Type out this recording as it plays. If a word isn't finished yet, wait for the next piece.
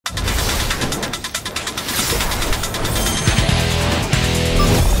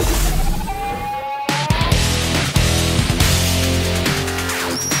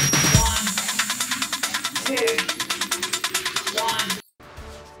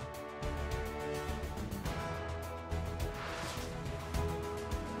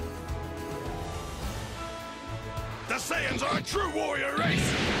Saiyans are a true warrior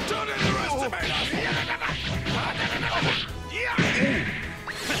race! Don't underestimate us!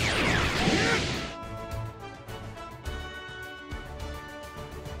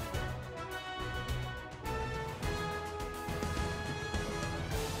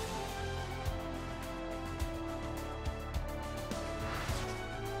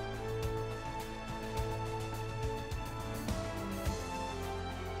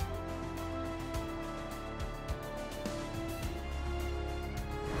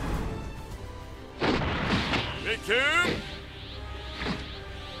 Two,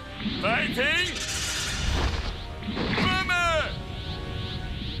 fighting, boomer!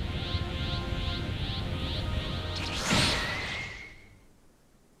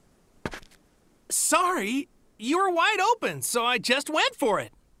 Sorry, you were wide open, so I just went for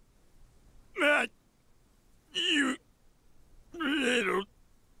it. You little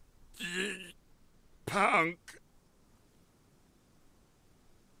punk.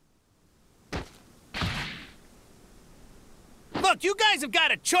 Look, you guys have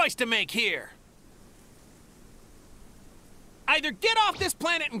got a choice to make here. Either get off this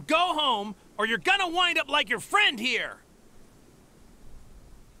planet and go home, or you're gonna wind up like your friend here.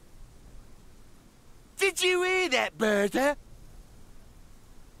 Did you hear that, Bertha?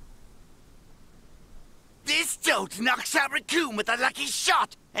 This dolt knocks out Raccoon with a lucky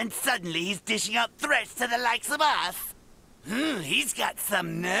shot, and suddenly he's dishing out threats to the likes of us. He's got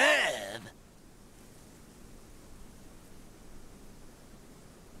some nerve.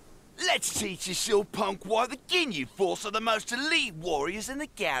 Let's teach this little punk why the Ginyu Force are the most elite warriors in the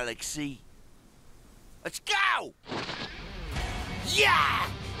galaxy. Let's go! Yeah!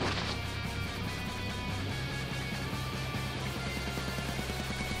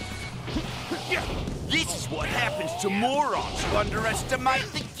 This is what happens to morons who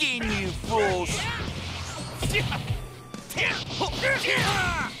underestimate the Ginyu Force.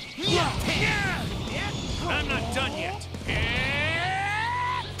 I'm not done yet.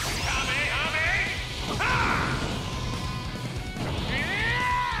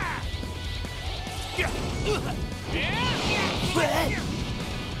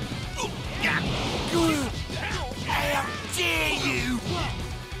 How dare you!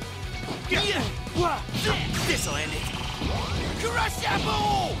 This'll end it. Crush that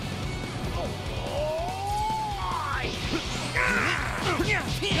ball!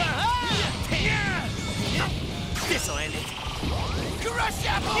 This'll end it. Crush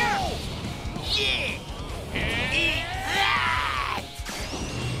that ball! Yeah! Eat that!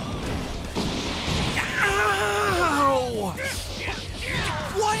 Ow!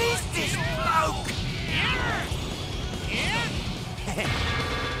 What is this smoke?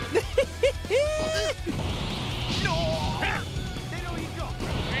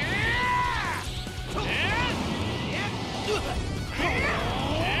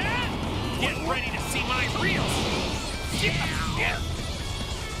 Get ready to see my reels.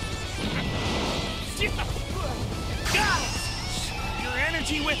 Got it! Your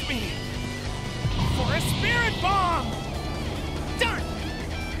energy with me. For a spirit bomb! Done!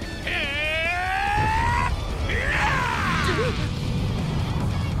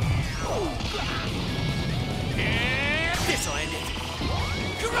 This'll end it.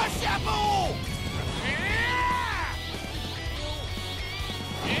 Crush that ball!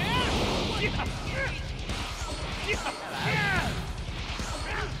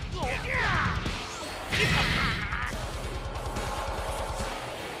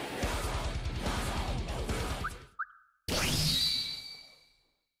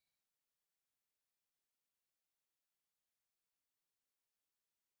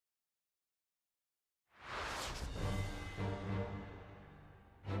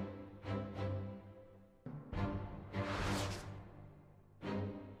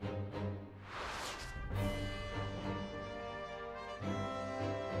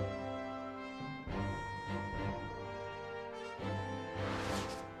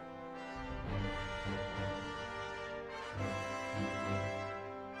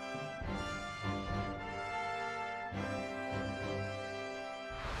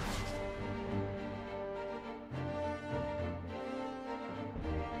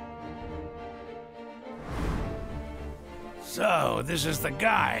 So, this is the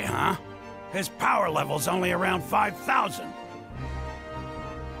guy, huh? His power level's only around 5,000.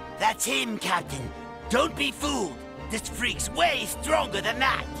 That's him, Captain. Don't be fooled. This freak's way stronger than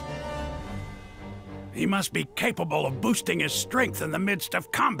that. He must be capable of boosting his strength in the midst of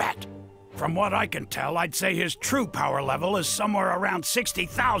combat. From what I can tell, I'd say his true power level is somewhere around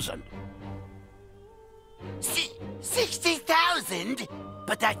 60,000. 60,000?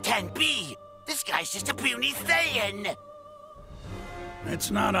 But that can't be. This guy's just a puny Saiyan.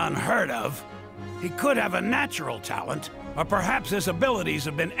 It's not unheard of. He could have a natural talent, or perhaps his abilities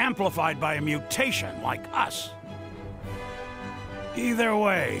have been amplified by a mutation like us. Either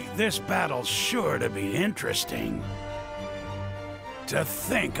way, this battle's sure to be interesting. To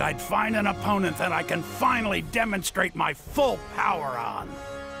think I'd find an opponent that I can finally demonstrate my full power on.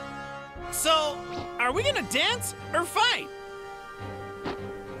 So, are we gonna dance or fight?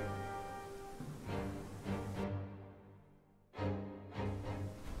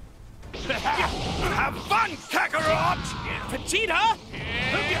 Have fun, Kakarot! Vegeta?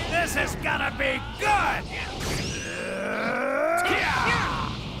 This is gonna be good!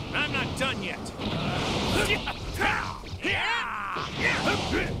 I'm not done yet.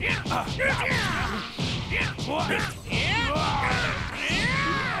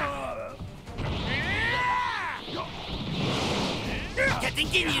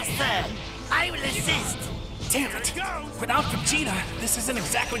 Continue, sir. I will assist. Damn it! Without Vegeta, this isn't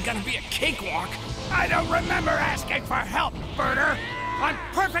exactly gonna be a cakewalk. I don't remember asking for help, Birder. I'm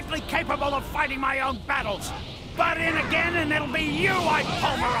perfectly capable of fighting my own battles. Butt in again and it'll be you I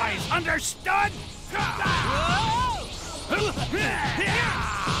pulverize, understood?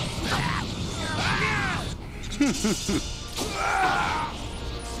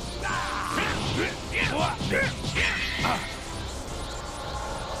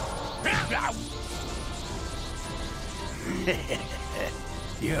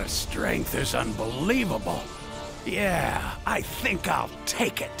 Your strength is unbelievable. Yeah, I think I'll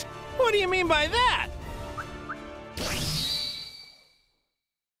take it. What do you mean by that?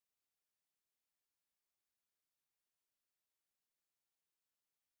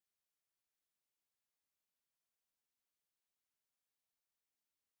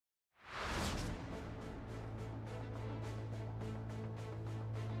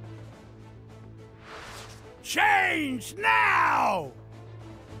 Change now!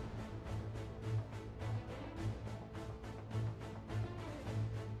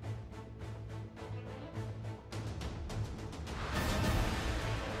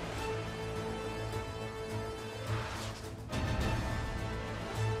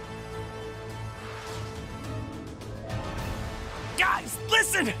 Guys,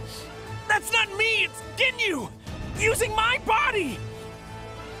 listen! That's not me, it's Ginyu! Using my body!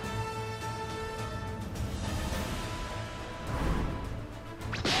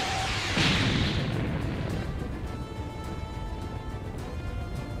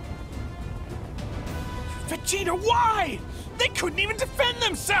 Vegeta, why? They couldn't even defend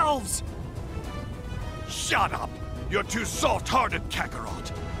themselves! Shut up! You're too soft-hearted,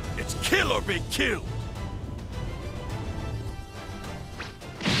 Kakarot. It's kill or be killed.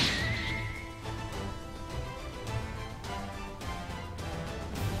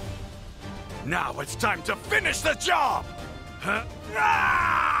 Now it's time to finish the job! Huh?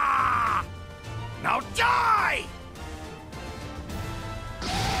 Ah! Now die!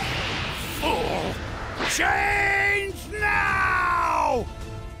 Fool! Change now!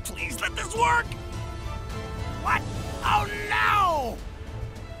 Please let this work! What? Oh no!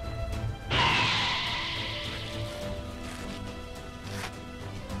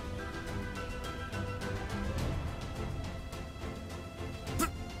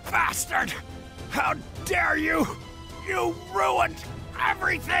 Bastard! How dare you! You ruined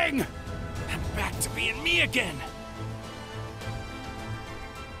everything! I'm back to being me again!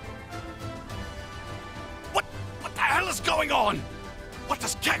 What the hell is going on? What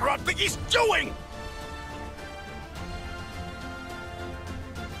does Kakarot think he's doing?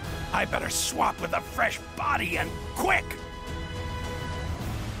 I better swap with a fresh body and quick!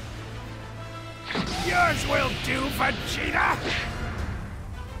 Yours will do, Vegeta!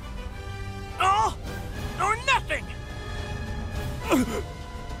 All or nothing!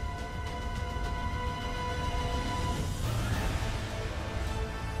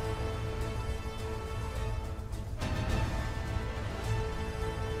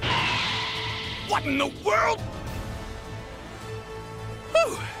 What in the world?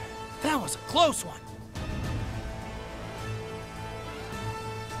 Whew! That was a close one.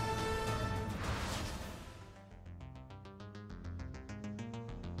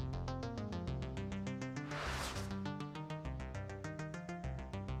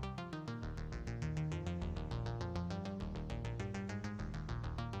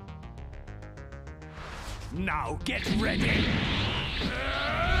 Now get ready!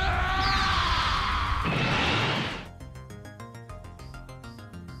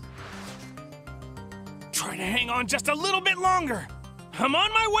 Try to hang on just a little bit longer. I'm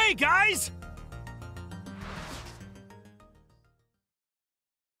on my way, guys!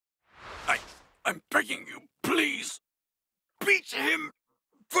 I'm begging you, please. Beat him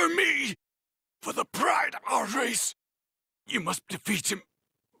for me, for the pride of our race. You must defeat him.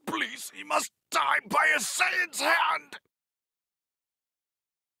 Please, he must die by a Saiyan's hand.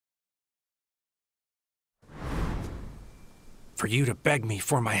 For you to beg me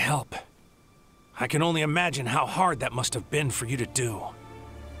for my help. I can only imagine how hard that must have been for you to do.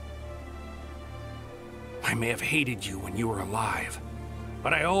 I may have hated you when you were alive,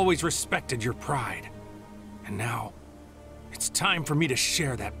 but I always respected your pride. And now, it's time for me to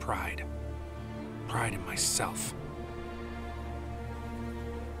share that pride. Pride in myself.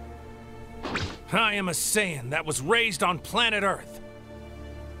 I am a Saiyan that was raised on planet Earth.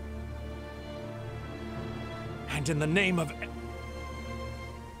 And in the name of...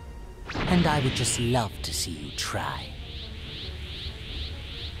 And I would just love to see you try.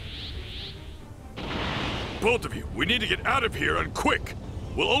 Both of you, we need to get out of here and quick.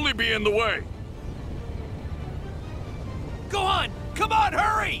 We'll only be in the way. Go on! Come on,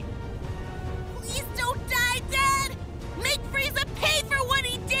 hurry! Please don't die, Dad! Make Frieza pay for what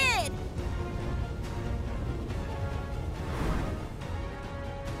he did!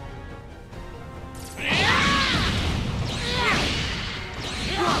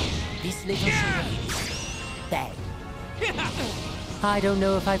 This little charade is bad. I don't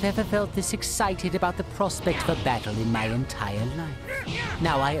know if I've ever felt this excited about the prospect for battle in my entire life.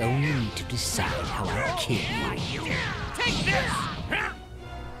 Now I only need to decide how I'll kill you. Take this!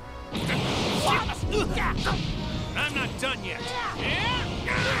 I'm not done yet.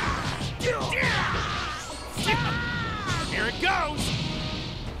 Here it goes!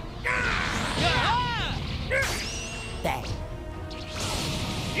 Bang.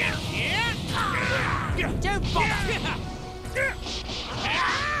 Don't bother!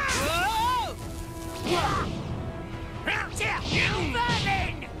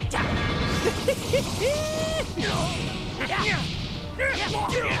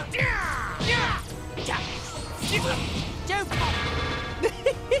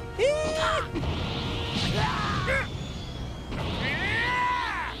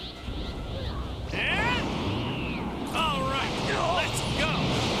 All right, let's go!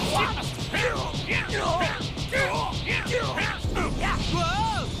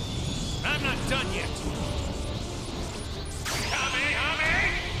 Whoa! I'm not done yet.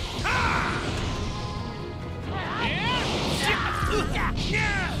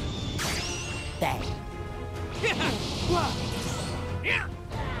 Bang.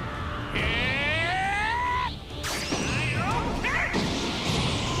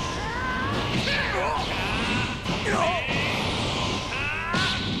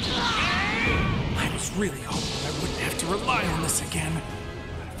 I was really hoping I wouldn't have to rely on this again.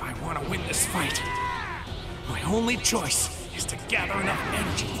 But if I want to win this fight, my only choice is to gather enough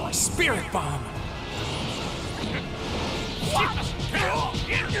energy for a spirit bomb. Whoa!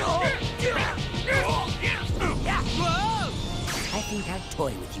 I think I'll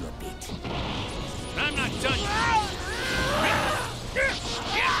toy with you a bit. I'm not done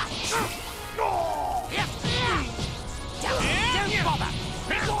Don't bother.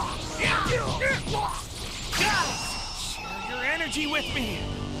 Share your energy with me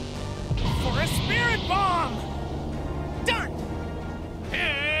for a spirit bomb. Done.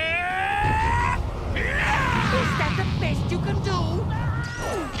 Is that the best you can do?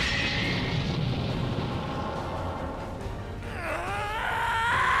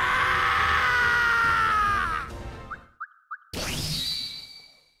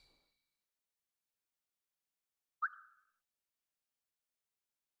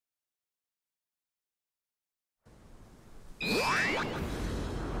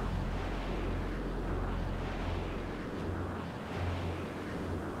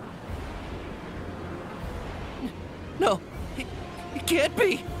 No, it can't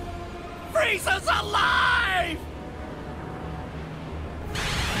be. Frieza's alive!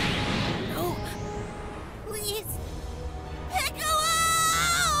 No. Please.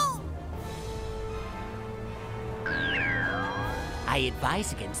 Piccolo! I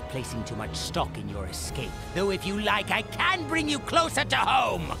advise against placing too much stock in your escape. Though if you like, I can bring you closer to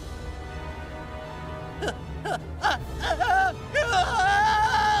home.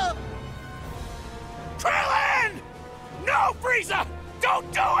 Krillin! No, Frieza!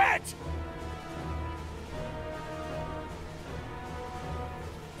 Don't do it!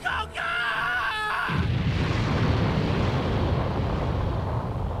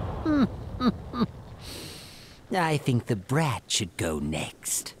 I think the brat should go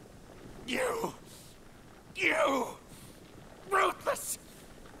next. You ruthless,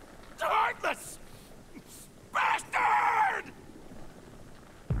 heartless bastard!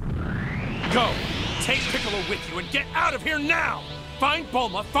 Go! with you and get out of here now! Find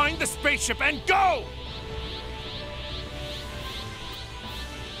Bulma, find the spaceship, and go!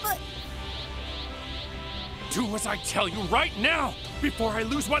 But Do as I tell you right now, before I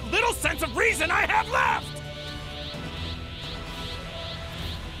lose what little sense of reason I have left!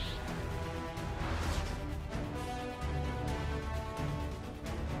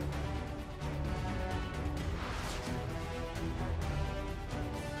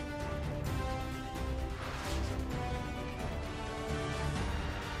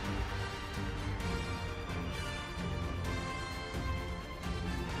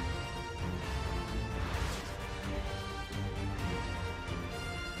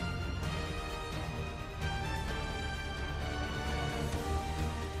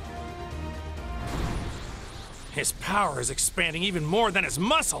 His power is expanding even more than his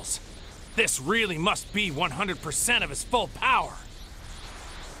muscles. This really must be 100% of his full power.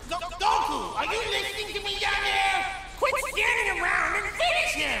 Goku, are you listening to me down there? Quit standing around and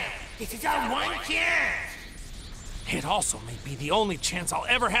finish him! This is our one chance! It also may be the only chance I'll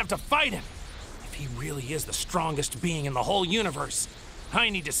ever have to fight him. If he really is the strongest being in the whole universe, I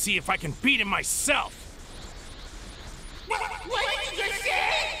need to see if I can beat him myself. What did you just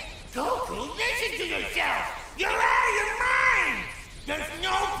say? Goku, listen to yourself! You're out of your mind! There's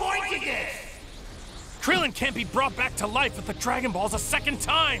no point to this! Krillin can't be brought back to life with the Dragon Balls a second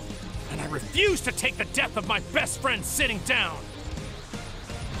time! And I refuse to take the death of my best friend sitting down!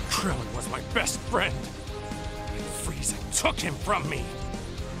 Krillin was my best friend. And Frieza took him from me.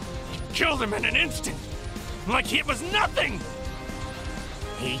 He killed him in an instant, like it was nothing!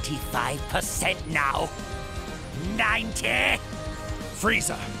 85% now. 90?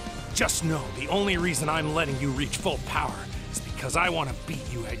 Frieza, just know the only reason I'm letting you reach full power is because I want to beat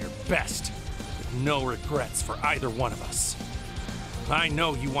you at your best, with no regrets for either one of us. I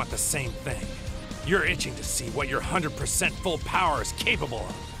know you want the same thing. You're itching to see what your 100% full power is capable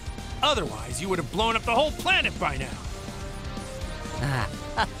of. Otherwise, you would have blown up the whole planet by now.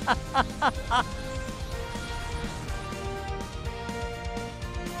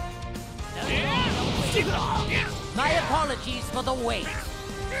 My apologies for the wait.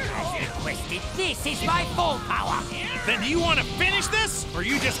 As requested, this is my full power. Then do you want to finish this, or are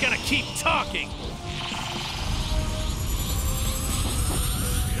you just gonna keep talking?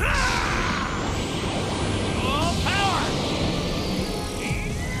 Full power!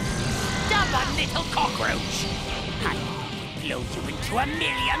 Stubborn little cockroach! I will blow you into a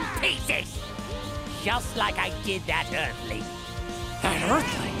million pieces! Just like I did that Earthling. That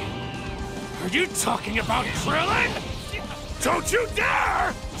Earthling? Are you talking about Krillin? Don't you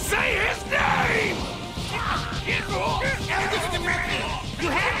dare say his name! Now listen to me! You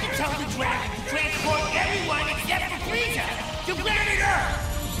have to tell the dragon to transport everyone except for Frieza to planet Earth!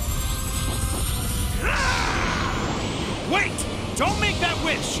 Wait! Don't make that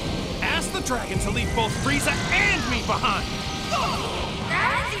wish! Ask the dragon to leave both Frieza and me behind!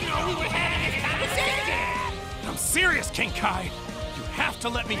 How did you know we were having this conversation? I'm serious, King Kai! You have to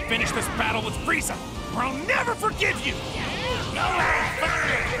let me finish this battle with Frieza, or I'll never forgive you! No,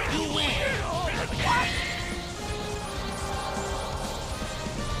 fine! You win!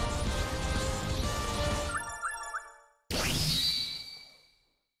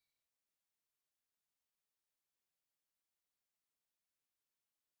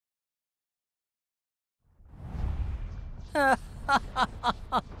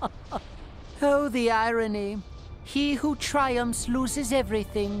 Oh, the irony. He who triumphs loses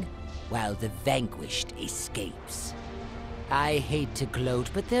everything, while the vanquished escapes. I hate to gloat,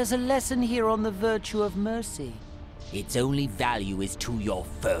 but there's a lesson here on the virtue of mercy. Its only value is to your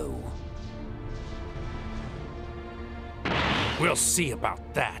foe. We'll see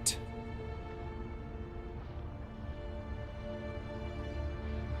about that.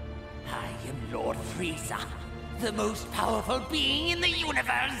 I am Lord Frieza, the most powerful being in the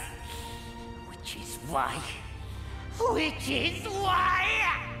universe. Which is why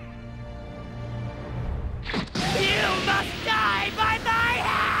you must die by my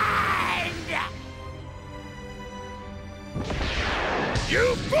hand!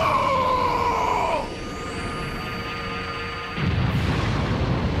 You fool!